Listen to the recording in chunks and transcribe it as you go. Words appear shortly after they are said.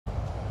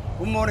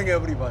Good morning,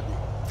 everybody.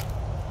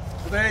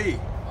 Today,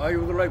 I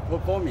would like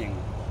performing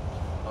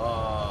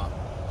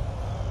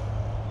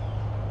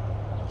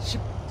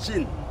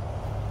Shipjin,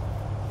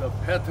 the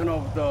pattern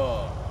of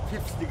the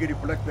 5th degree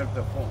black belt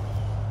form.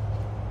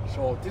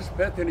 So this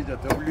pattern is a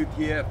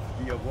WTF,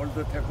 the World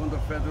Taekwondo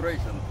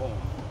Federation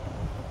form.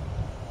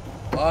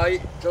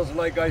 Just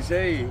like I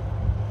say,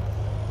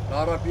 a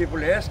lot of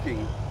people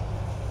asking,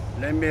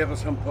 let me have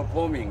some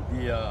performing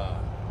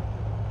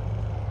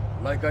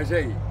like I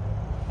say,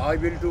 I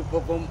will do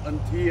perform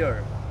until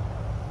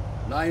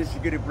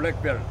 9th degree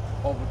black belt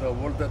of the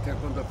World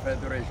Taekwondo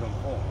Federation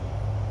form.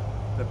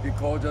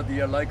 Because of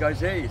like I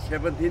say,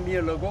 17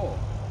 years ago,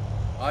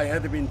 I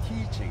had been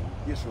teaching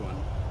this one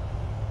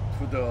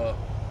to the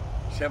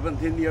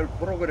 17-year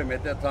program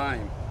at that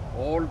time.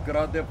 All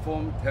karate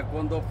form,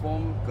 taekwondo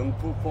form, kung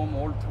fu form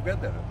all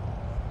together.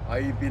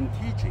 I've been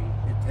teaching.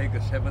 It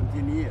takes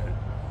 17 years.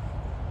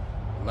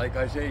 Like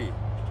I say,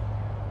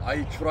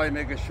 I try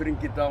make a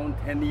shrink it down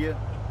 10 years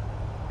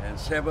and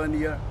 7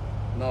 years.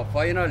 Now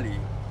finally,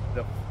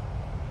 the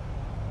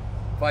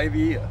 5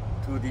 years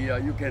to the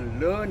you can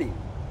learning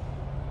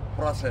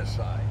process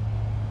side.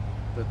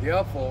 So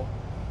therefore,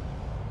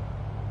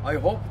 I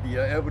hope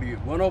every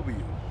one of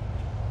you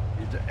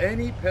is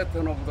any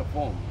pattern of the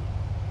form.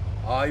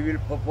 I will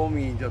perform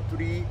in the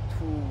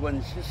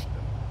 3-2-1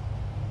 system,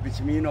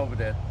 which means of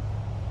that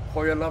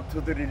coil up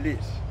to the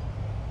release,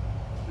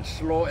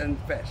 slow and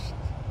fast,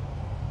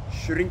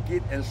 shrink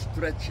it and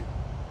stretch it,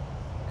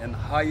 and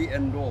high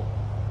and low.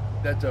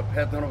 That's a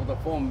pattern of the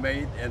form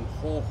made, and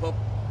hold up,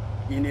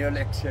 inhale,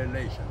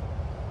 exhalation.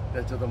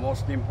 That's the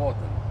most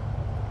important.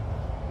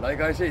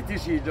 Like I say,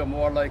 this is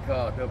more like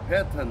the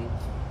pattern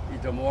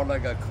is more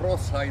like a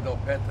cross-side of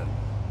pattern.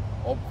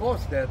 Of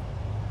course, that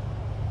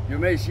you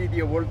may see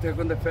the World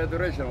Taekwondo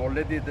Federation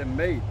already they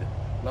made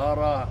a lot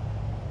of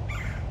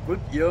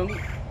good young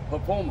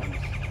performance.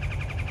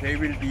 They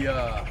will be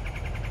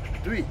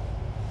do it.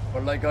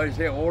 But like I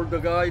say, older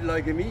guy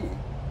like me,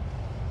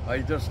 I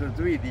just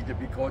do it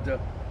because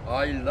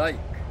I like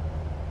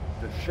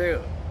to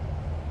share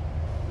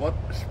what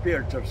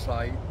spiritual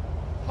side,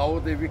 how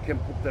we can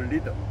put the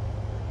rhythm.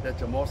 That's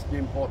the most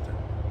important.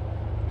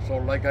 So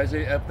like I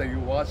say, after you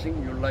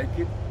watching, you like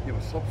it, you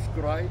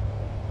subscribe,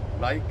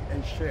 like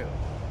and share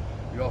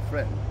your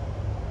friend.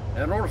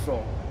 And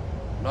also,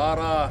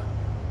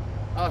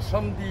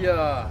 some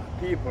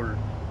people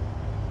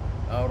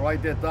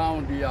write it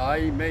down,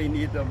 I may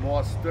need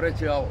more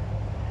stretch out.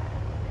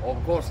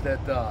 Of course that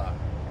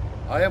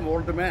I am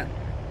old man.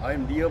 I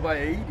am nearby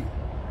 80.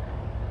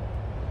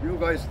 You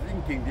guys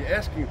thinking they're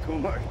asking too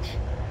much.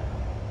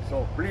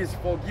 So please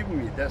forgive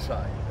me that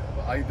side.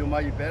 I do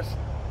my best.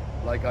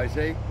 Like I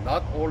say,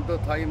 not all the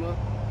timer,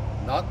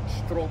 not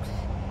strokes.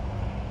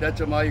 That's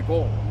my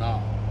goal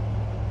now.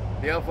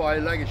 Therefore, I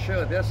like to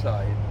share that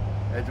side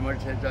as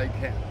much as I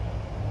can.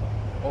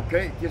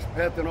 Okay, this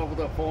pattern of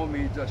the form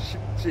is a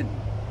Shipjin.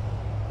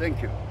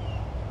 Thank you.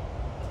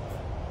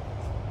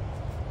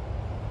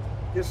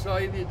 This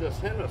side is the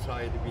center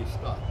side we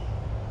start.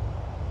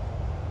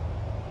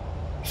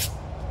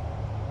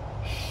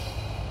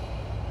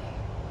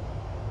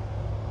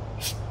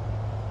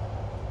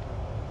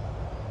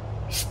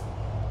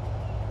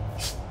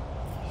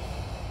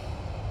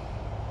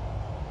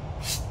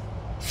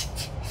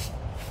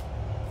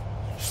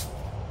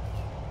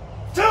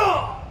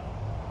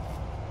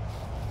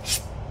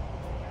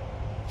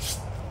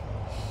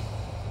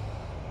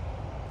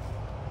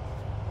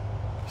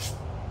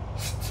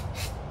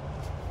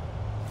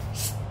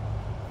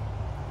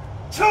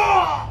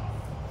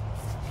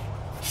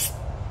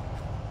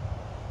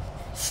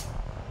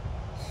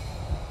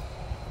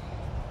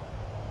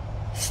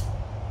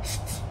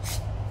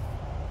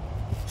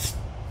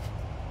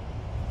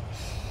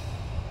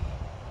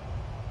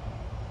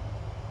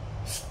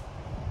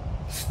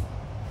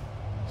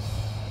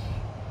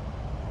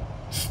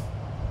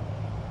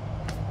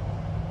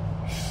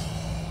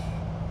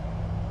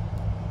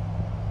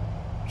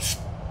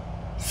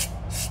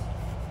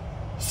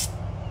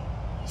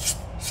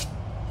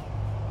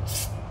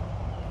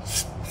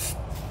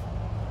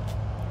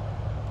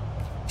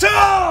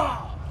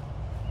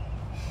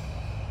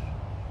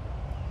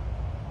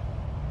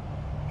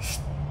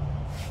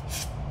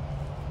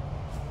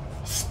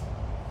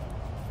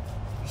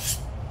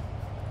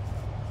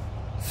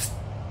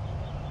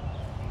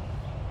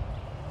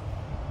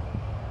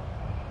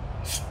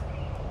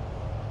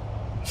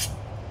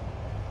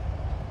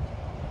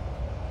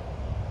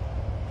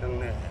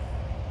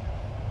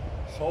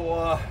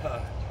 So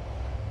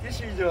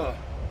this is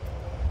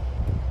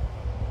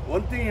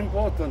one thing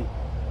important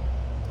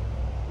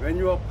when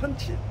you are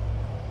punching.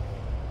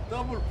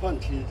 Double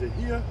punch is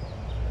here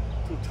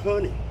to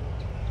turn it.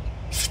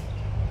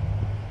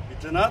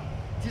 It's not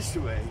this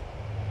way.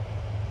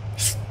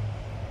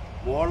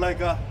 More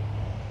like a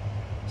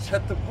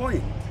set the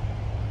point.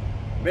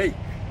 Make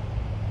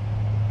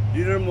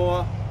little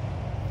more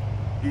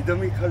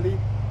rhythmically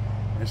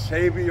and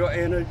save your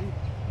energy,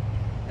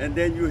 and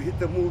then you hit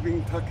the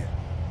moving target.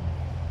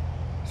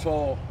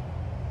 So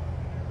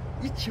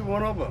each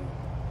one of them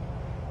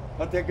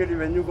particularly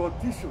when you go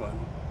this one,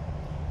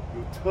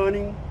 you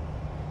turning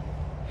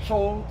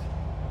sold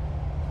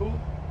to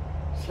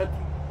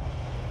setting.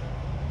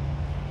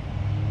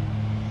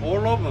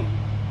 All of them,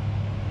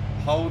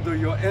 how do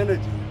your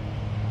energy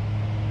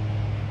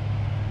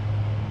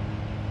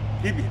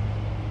give it?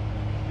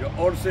 Your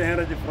also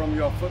energy from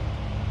your foot,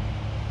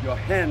 your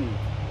hand,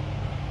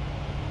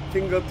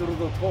 finger through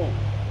the toe,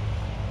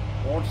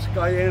 all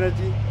sky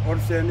energy,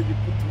 also energy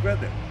put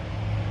together.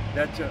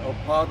 That's a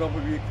part of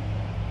we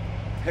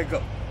take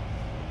up.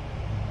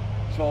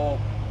 So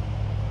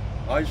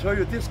I show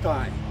you this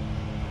time,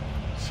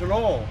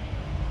 slow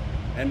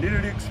and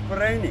really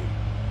explaining.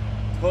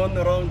 Turn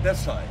around that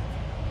side.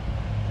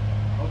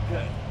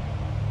 Okay.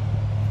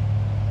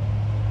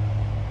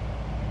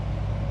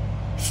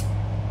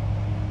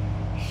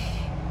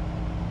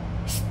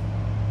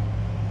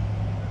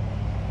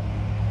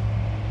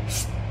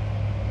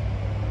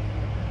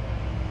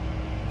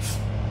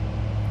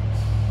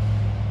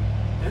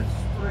 And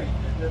straight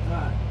at that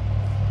time.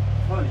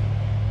 Turning.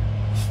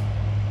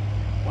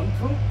 1,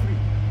 2, 3.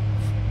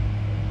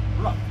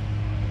 Block.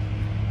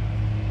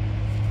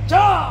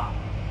 Ja!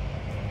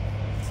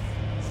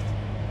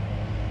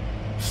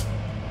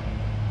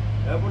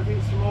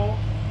 Everything slow.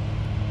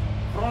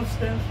 Front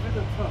stance with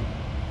a turn.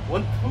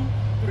 1, 2,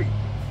 3.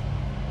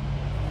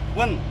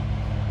 1.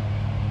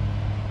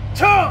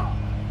 Cha!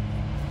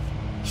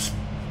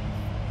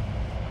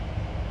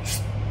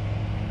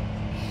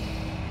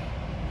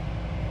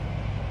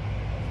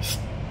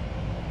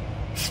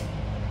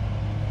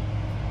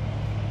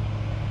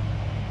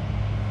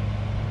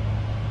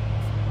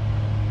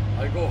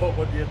 I go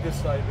over the other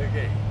side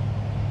again.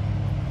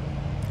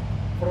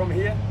 From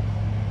here,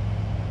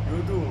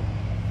 you do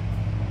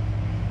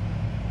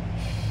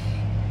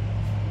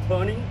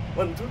turning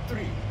 1, 2,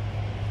 3,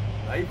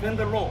 right and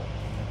low,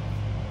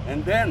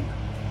 and then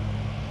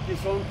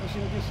this one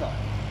pushing this side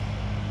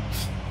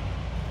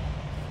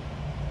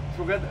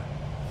together.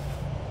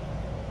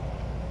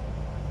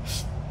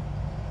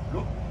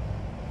 Look,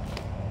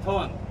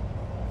 turn,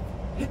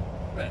 hit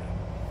back,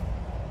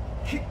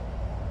 kick,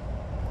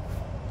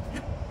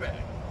 hit back,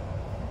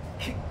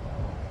 kick,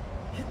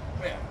 hit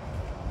back,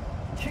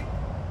 kick,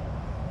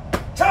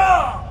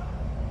 cha!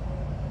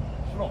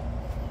 Slow.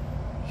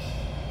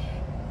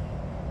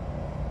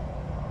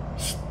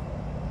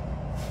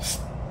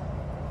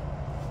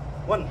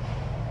 1.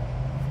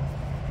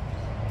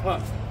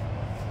 Turn.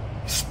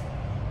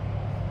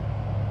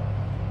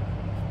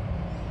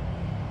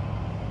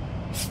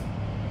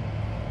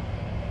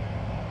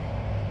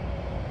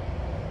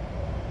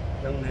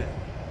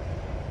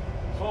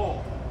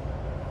 So,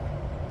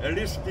 at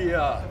least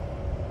the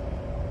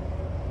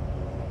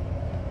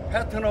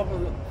pattern of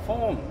the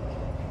form,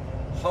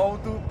 how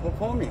to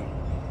performing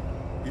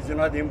is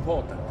not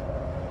important.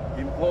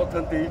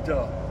 Important is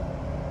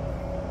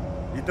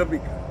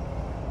rhythmic.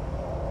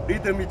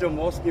 Rhythm is the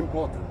most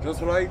important.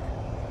 Just like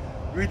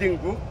reading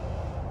book,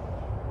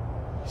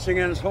 sing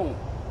and song,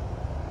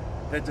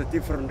 that's a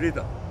different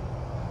rhythm.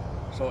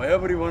 So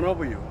every one of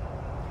you,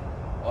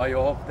 I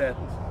hope that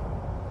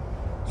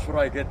should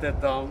I get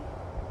that down,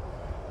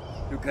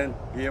 you can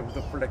be able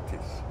to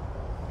practice.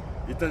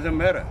 It doesn't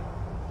matter.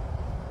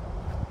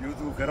 You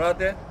do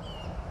karate,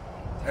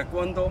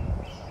 taekwondo,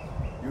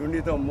 you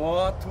need a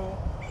more to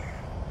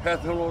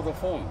pattern of the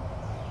form.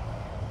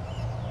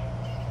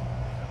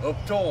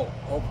 Absorb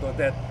of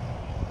that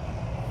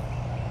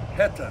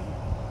pattern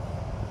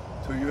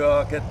to you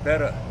get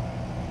better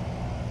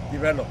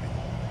developing.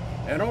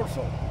 And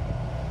also,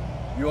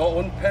 your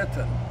own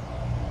pattern,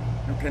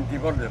 you can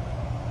develop.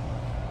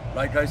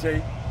 Like I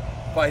say,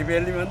 5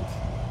 elements,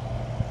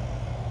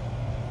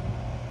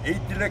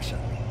 8 direction.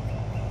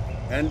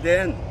 And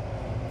then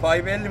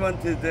 5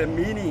 elements, the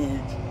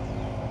meaning is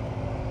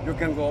you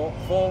can go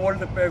forward,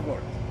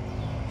 backward,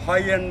 high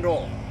and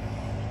low,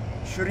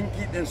 shrink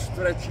it and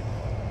stretch it.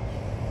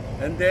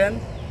 And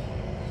then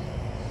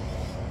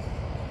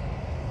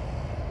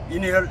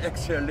inhale,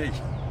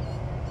 exhalation.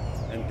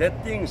 And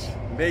that things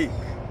make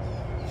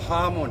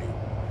harmony,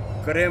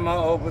 grammar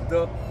of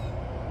the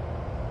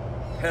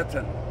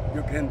pattern.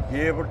 You can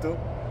be able to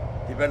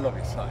develop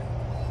it side.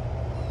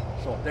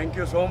 So thank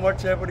you so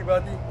much,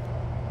 everybody.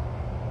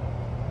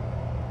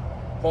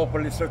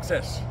 Hopefully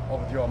success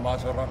of your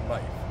martial art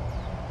life.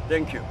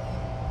 Thank you.